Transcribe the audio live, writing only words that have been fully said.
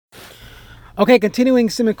Okay, continuing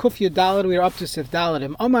Siman Kuf Yud we are up to Sif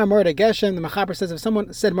Daladim. Omar Moirid Geshem, the Mechaber says if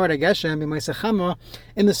someone said Moirid Geshem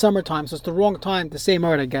in the summertime, so it's the wrong time to say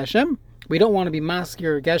Moirid Geshem. We don't want to be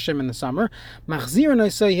maskir Geshem in the summer. Machzir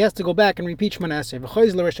Noisai, he has to go back and repeat Shemana Esrei.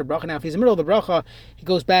 V'choiz l'resh bracha. Now, if he's in the middle of the bracha, he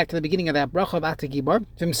goes back to the beginning of that bracha of Atagibar.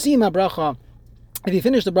 V'msima bracha. If you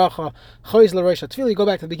finish the bracha, choiz l'rosh hatfil, you go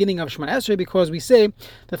back to the beginning of Shemana Esrei because we say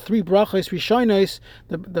the three brachos, rishonos,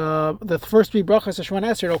 the first three brachos of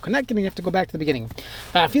Shemana Esrei are all connected, and you have to go back to the beginning.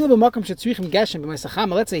 Let's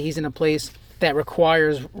say he's in a place that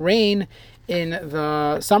requires rain in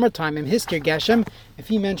the summertime. In his Geshem, if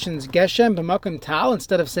he mentions Geshem b'makom tal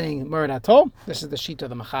instead of saying Moirid Hatol, this is the sheet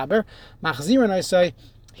of the Mechaber. Machzir and I say,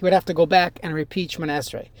 he would have to go back and repeat Shemana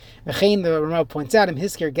Esrei. V'chein, the Rama points out, in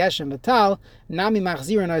Hisker Geshem V'tal, Nami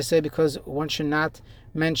Machzir and I say, because one should not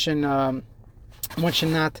mention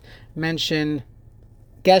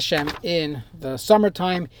Geshem in the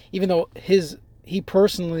summertime, even though he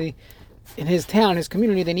personally, in his town, his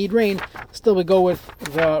community, they need rain. Still, we go with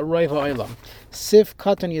the Roiv Ha'olam. Sif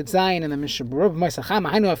Katan Yedzayin and the Mishaburav Maisachama.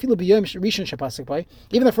 I know Afilu B'Yom Rishon Shapasik Bay.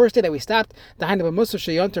 Even the first day that we stopped, the Hainu B'Musaf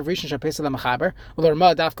Sheyont of Rishon Shapesel Machaber,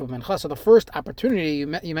 Ularma Dafka B'Mencha. So the first opportunity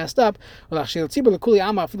you messed up, Ulachshil Tzibur L'Kuli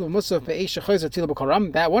Ama Afilu B'Musaf B'Eish Shechoyz Atila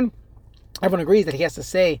B'Karam. That one. Everyone agrees that he has to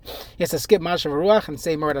skip Mashav Ruach and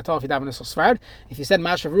say Moirid Hatol if you daven Nusach Sfard. If you said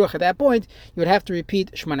Mashav Ruach at that point, you would have to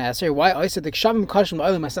repeat Shemana Esrei. Why? I said the Kshavim Kashim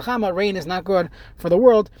L'Olim Masachama. Rain is not good for the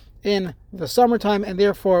world in the summertime, and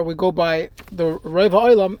therefore we go by the Roiv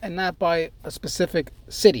Ha'olam and not by a specific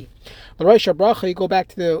city. The Rosh Bracha, you go back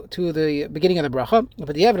to the beginning of the bracha.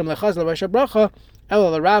 But the Evidem Lechaz the Rosh Bracha.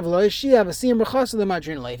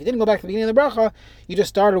 If you didn't go back to the beginning of the bracha, you just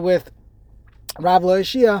started with Rav Lo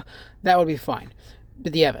Yeshia, that would be fine.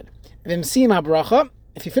 But the Evid.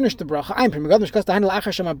 If you finish the bracha,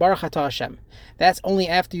 that's only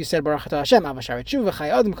after you said Baruch Atah Hashem.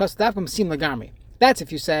 That's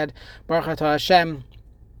if you said Baruch Atah Hashem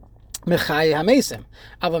Mechai HaMesim.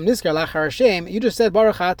 Avam Niskar Lachar Hashem. You just said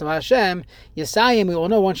Baruch Atah Hashem Yesayim. We all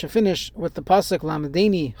know one should finish with the pasuk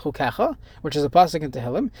Lamedeni Chukecha, which is a pasuk in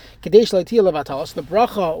Tehillim. Kadesh Latia Levatala. So the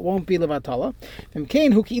bracha won't be Levatala. And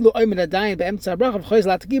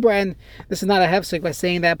this is not a hefsek by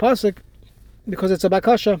saying that pasuk because it's a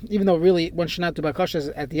bakasha. Even though really one should not do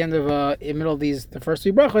bakashas at the end of in the middle of the first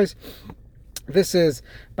three brachas. This is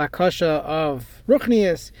bakasha of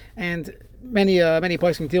Ruchnius and many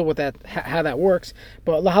places can deal with that, how that works.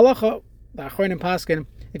 But lahalacha, the Achronim Paskin,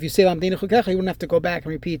 if you say Lamdina Chukecha, you wouldn't have to go back and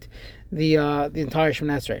repeat the entire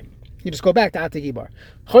Shemana Esrei. You just go back to Atagibar.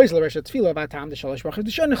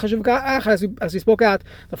 As we spoke out,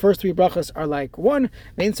 the first three brachas are like one.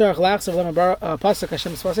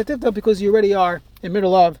 Because you already are in the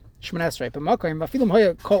middle of Shemana Esrei.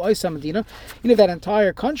 You know that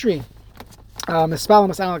entire country, they're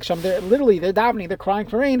literally, they're davening, they're crying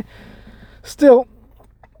for rain. Still,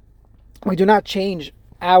 we do not change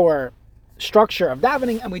our structure of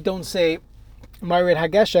davening, and we don't say Moirid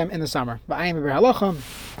HaGeshem in the summer. But I am a halacha.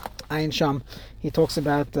 Ayin Sham, he talks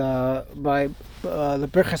about by the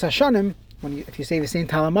Birchas Hashanim, if you say the same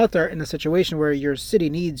Talamatar in a situation where your city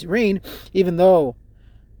needs rain, even though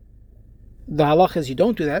the halacha is you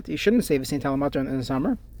don't do that, you shouldn't say the same Talamatar in the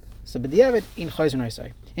summer. So b'diavad in chayzer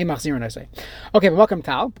noisay, in machzir noisay. Okay, but welcome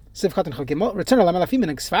tal. Siv katan chagimol. Return to lamalafim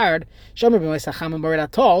minig sfard. Shomer b'moisacham Moirid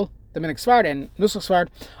Hatol. The minig sfard and nusach sfard.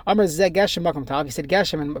 Amar zeh geshem makom tal. If he said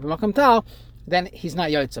geshem and makom tal, then he's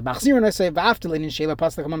not yotza. Machzir noisay v'aftel in shela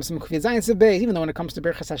pasuk hamam sim kufiyad zayin siv beis. Even though when it comes to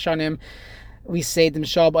Birchas Hashanim, we say them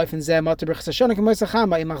shal b'ofen zeh mater Birchas Hashanim k'moisacham.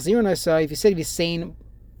 But in machzir noisay, if you say he's saying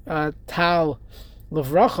tal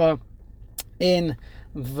levracha in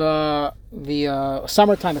the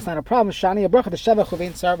summertime, it's not a problem. Shani bracha the shevach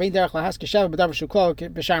uvein sar vein derech lahaske shevach b'davar shukol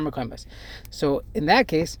b'shar mekomes. So in that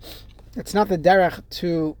case, it's not the derech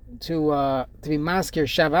to be maskir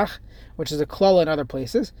shevach, which is a klala in other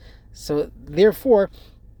places. So therefore,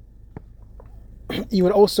 you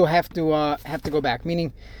would also have to go back.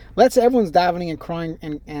 Meaning, let's say everyone's davening and crying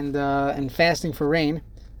and fasting for rain.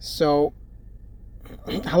 So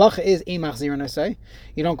halacha is imachzir nasei.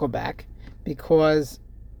 You don't go back. Because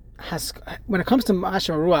when it comes to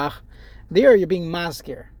Mashav Ruach, there you're being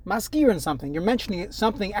maskir in something. You're mentioning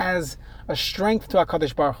something as a strength to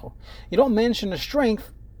HaKadosh Baruch Hu. You don't mention a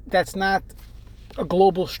strength that's not a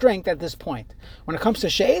global strength at this point. When it comes to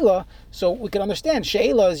She'ela, so we can understand,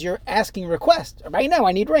 She'ela is you're asking request. Right now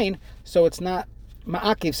I need rain, so it's not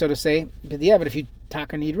ma'akiv, so to say. But if you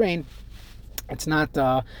taka need rain, it's not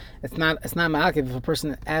ma'akiv if a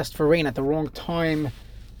person asked for rain at the wrong time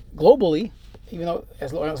globally, even though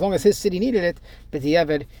as long as his city needed it, but the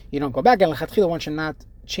Eved, you don't go back. And l'chatchila, one should not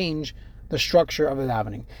change the structure of the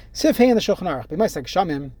davening. Sif hey in the Shulchan Aruch, b'maisag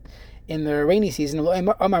shamim, in the rainy season,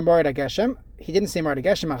 Amar Moirid Geshem, he didn't say Moirid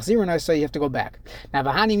Geshem, Achzirun, so you have to go back. Now,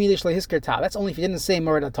 Vahani Milish Lehisker Tal, that's only if he didn't say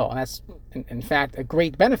Moirid at all. And that's, in fact, a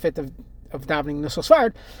great benefit of davening Nusach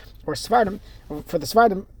Sfard, or Sfardim, for the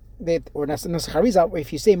Sfardim, or Nusach Harizal,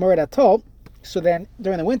 if you say Moirid at all, so then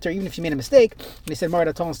during the winter, even if you made a mistake, and you said Moirid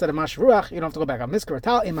at all instead of Mashav Ruach, you don't have to go back. Misker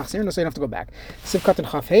Tal, in Machzirun, so you don't have to go back. Siv Katan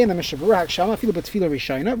Chafhei, and the Mashav Ruach, Shama, Filu Batfila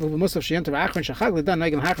Rishayna, Vumusaf Shiyam to Achron Shachag, Lidan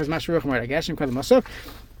Noigam Hachas Mashav Ruach Moirid Geshem, Kadam Musaf.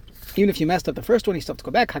 Even if you messed up the first one, you still have to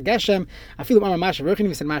go back. Hageshem, Afilu Amar Mashav Ruach, if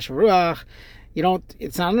you said Mashav Ruach, you don't.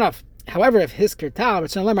 It's not enough. However, if his kirtal,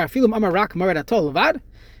 Afilu Amar Rak Moirid at all Levad,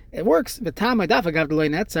 it works. V'tam Ha'daf Agav Deloy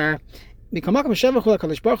Netzar, Mikamakam Shevachul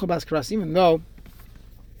HaKadosh Baruch Hu B'Askaras, even though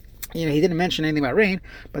he didn't mention anything about rain,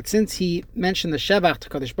 but since he mentioned the Shevach to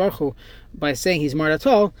Kadosh Baruch Hu by saying he's Moirid at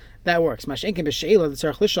all, that works. Mashenkin b'sheila the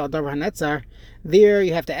tzarich lishal davar hanetzar. There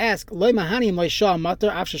you have to ask loy mahanim loy shal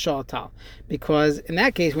matar av shal tal, because in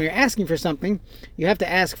that case, when you're asking for something, you have to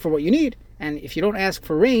ask for what you need, and if you don't ask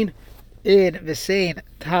for rain in v'sein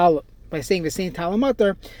tal by saying v'sein tal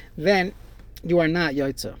matar, then you are not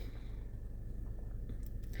yotza.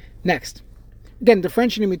 Next, again,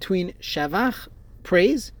 differentiating between shavach,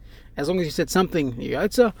 praise, as long as you said something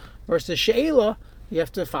yotza, versus sheila, you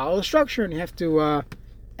have to follow the structure and you have to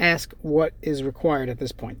ask what is required at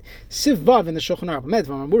this point. Siv Vav in the Shulchan Aruch.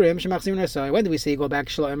 When do we say go back?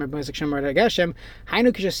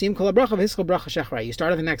 You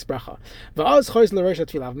started the next bracha.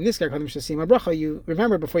 You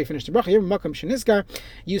remember before you finish the bracha.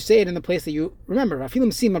 You say it in the place that you remember. The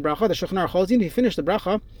Shulchan Aruch holds you. If you finish the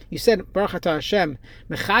bracha, you said bracha to Hashem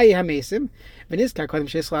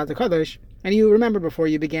and you remember before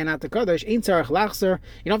you began at the Kodesh, Ein Tzarech Lachzer,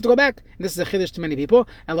 you don't have to go back. And this is a chiddush to many people.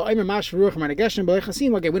 And Lo Eimer Mash Ruach Moirid Geshem B'Lei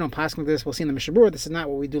Chasim. Okay, we don't pass like this. We'll see in the Mishabur. This is not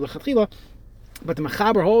what we do l'chatchila. But the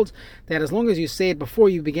Mechaber holds that as long as you say it before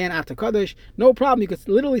you began at the Kodesh, no problem. You could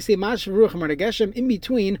literally say Mash Ruach Moirid Geshem in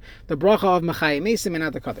between the bracha of Mechayim Mesim and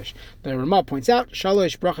at the Kodesh. The Ramah points out,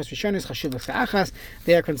 Shalosh Brachas Rishonos Chashuv L'Achas.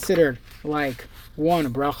 They are considered like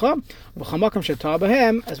one bracha.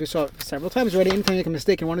 As we saw several times already, anytime you make a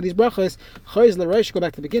mistake in one of these brachas, go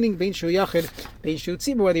back to the beginning, bein shu yachid, bein shu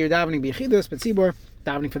tzibur, whether you're davening b'yichidus, but tzibur,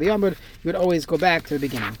 davening for the yamud, you would always go back to the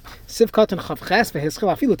beginning. Siv katan chavches v'hischel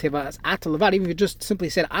afilu teva as ata levad, even if you just simply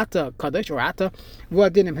said ata kadosh or ata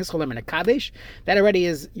v'adinim hischel lemen kadesh, that already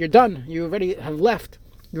is, you're done, you already have left.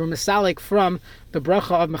 You're misalik from the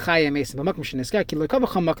bracha of Mechayim Mesim.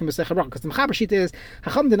 Because the Mechaber Shita is,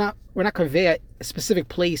 we're not convey a specific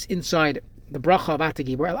place inside the bracha of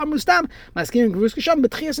Atagibor.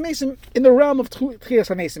 In the realm of Tchias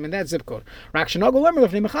HaMesim, in that zip code.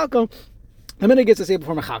 The minute gets to say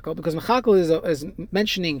before Mechako, because Mechako is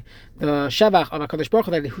mentioning the Shevach of HaKadosh Baruch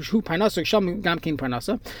Hu, that Hu Parnasa, Geshamim Gamkin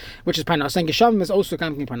Parnasa, which is Parnasa, and Geshamim is also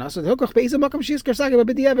Gamkin Parnasa. The Hukach Be'ezah Makam Shis Kersagi, but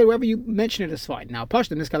B'diavad, wherever you mention it is fine. Now,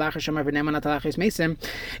 Pashtim, Niskalach Hashem V'neman Atalachis Mesim,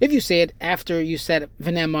 if you say it after you said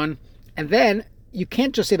V'neman, and then you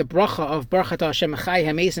can't just say the bracha of Baruch Atah Hashem Chai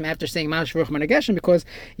HaMesim after saying Mash Ruach Moirid Geshem, because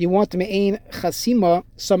you want to me'ein chasima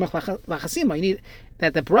samach lachasima. You need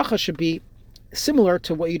that the bracha should be similar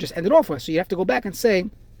to what you just ended off with. So you have to go back and say,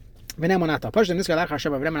 once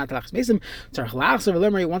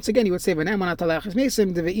again, you would say, if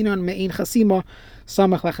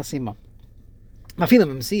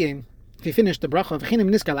you finish the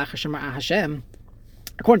bracha,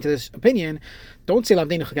 according to this opinion, don't say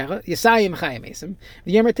Lavdeinu Chagara, Yisayim Mechayim Mesim.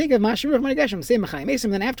 The Yemer take of Mash Ruach Moirid Geshem, say Mechayim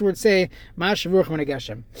Mesim, then afterwards say Mash Ruach Moirid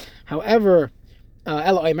Geshem. However, you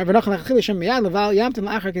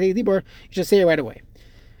just say it right away.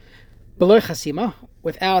 Below chasima,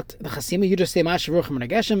 without the chasima, you just say Mash Ruach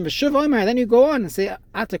Moirid Geshem, v'shuv omer, then you go on and say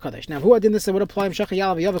Ata Kodesh. Now, who did this would apply Mshach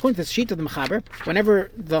Yalav Yav. According to the sheet of the Mechaber,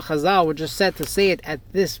 whenever the Chazal would just said to say it at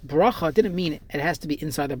this bracha, it didn't mean it has to be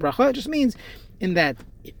inside the bracha. It just means in that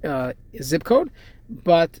zip code.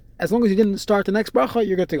 But as long as you didn't start the next bracha,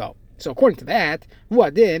 you're good to go. So according to that, who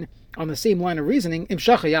did on the same line of reasoning, so he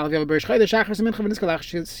said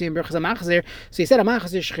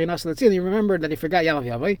and you remembered that he forgot Yalav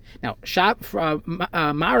Yavai. Now,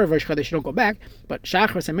 Ma'arav Rosh Chodesh, you don't go back, but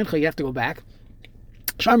Shachris and Mincha, you have to go back.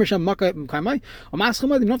 You don't have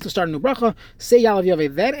to start a new bracha, say Yalav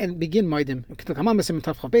Yavai then, and begin Moidim.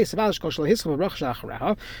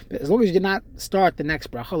 As long as you did not start the next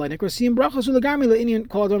bracha,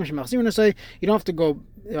 you don't have to go.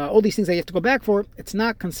 All these things that you have to go back for, it's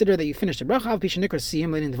not considered that you finished the bracha.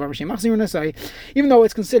 Even though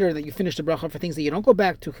it's considered that you finished the bracha for things that you don't go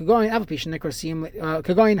back to.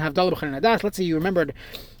 Let's say you remembered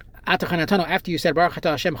After you said Baruch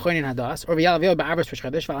Atah Hashem Chonin Hadas, or V'yal V'yal Ba'avos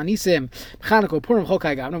Peshchadesh, V'anisim Chanukah Purim Chol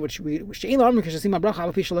Kai Gavna, which Shein Lo Amrim Kishasima Bracha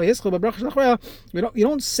Alapi Shelo Hischel, but Bracha Shlachroya, you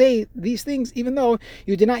don't say these things even though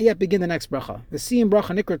you did not yet begin the next bracha. The Siyim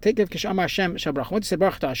Bracha Nikra Tekev Kishama Hashem Shal Bracha. Once you said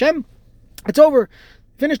Baruch Atah Hashem, it's over.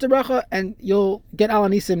 Finish the bracha and you'll get Al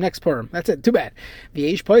Anisim next Purim. That's it. Too bad.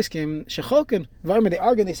 V'yesh Poiskim Shecholkim Varma. They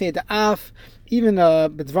argue. They say the Af, even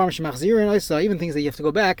B'dvarim Shemachzirin also, even things that you have to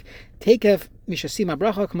go back. Tekev Mishasima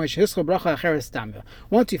Bracha K'moish Hischel Bracha Acheres Tamya.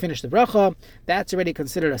 Once you finish the bracha, that's already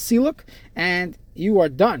considered a siluk, and you are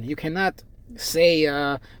done. You cannot say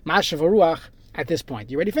Mashav Ruach at this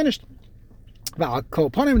point. You're already finished.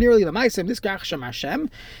 Nearly the Maisim. This Gach Shem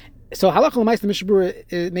Hashem. So halacha l'mais the Mishnah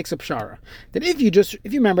Berurah makes a pshara that if you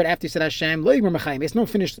remembered after you said Hashem lo yigmar mechayim, don't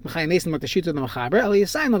finish mechayim like the shita of the mechaber, ali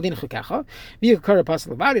yisayim of din chukacha, v'yikar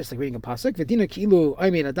pasuk levad, it's like reading a pasuk, v'dina kilu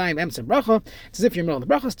oimid adayim emtzim bracha, it's as if you're in the middle of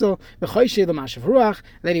the bracha still, v'choyshe l'mashav ruach,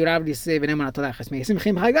 then you would obviously say v'neman atolachas meisim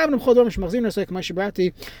v'chim chaygav v'chol dor mishmachzir nasoi k'mash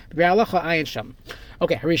shibrati b'halacha ayin sham.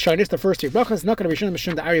 Okay, Harishonis, the first three brachas, not going to Rishon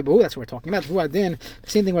Mishum the Ariyahu, that's what we're talking about. Vuadin, the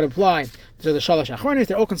same thing would apply to the Shalosh Achronis,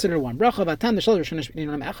 they're all considered one bracha. Vatan the Shalosh Rishonis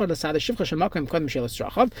B'nei Echad L'Sad Shivcha Shemakim Kodem Shelos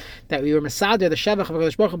Tzrachav, that we were Mesader the Shevach of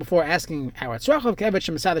HaKadosh Baruch Hu before asking our Tzrachav, Kevet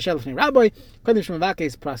Shemesader Shevach B'nei Rabbi, Kodem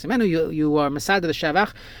Shemavakes Prasimenu, you are Mesader the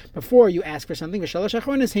Shevach before you ask for something. V'Shalosh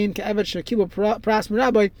Achronis Hein Kevet Shekibu Pras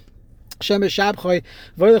Rabbi. An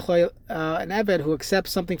Eved who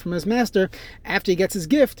accepts something from his master, after he gets his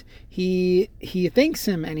gift, he thanks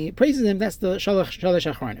him and he praises him. That's the Shalosh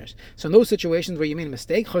Achronos. So in those situations where you made a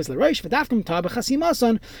mistake, that's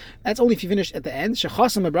only if you finish at the end.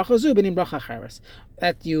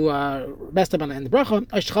 That you messed up on the end of the bracha,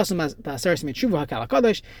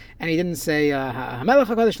 and he didn't say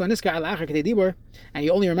and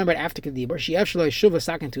you only remembered after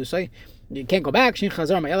Kedibur. You can't go back. You have to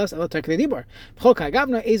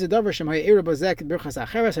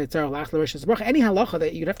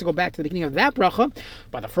go back to the beginning of that bracha.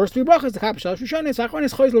 By the first three brachas,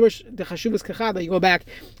 you go back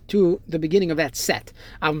to the beginning of that set.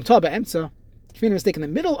 If you made a mistake in the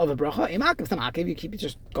middle of a bracha, you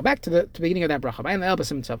just go back to the beginning of that bracha.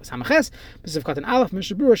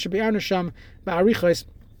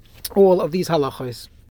 All of these halachos.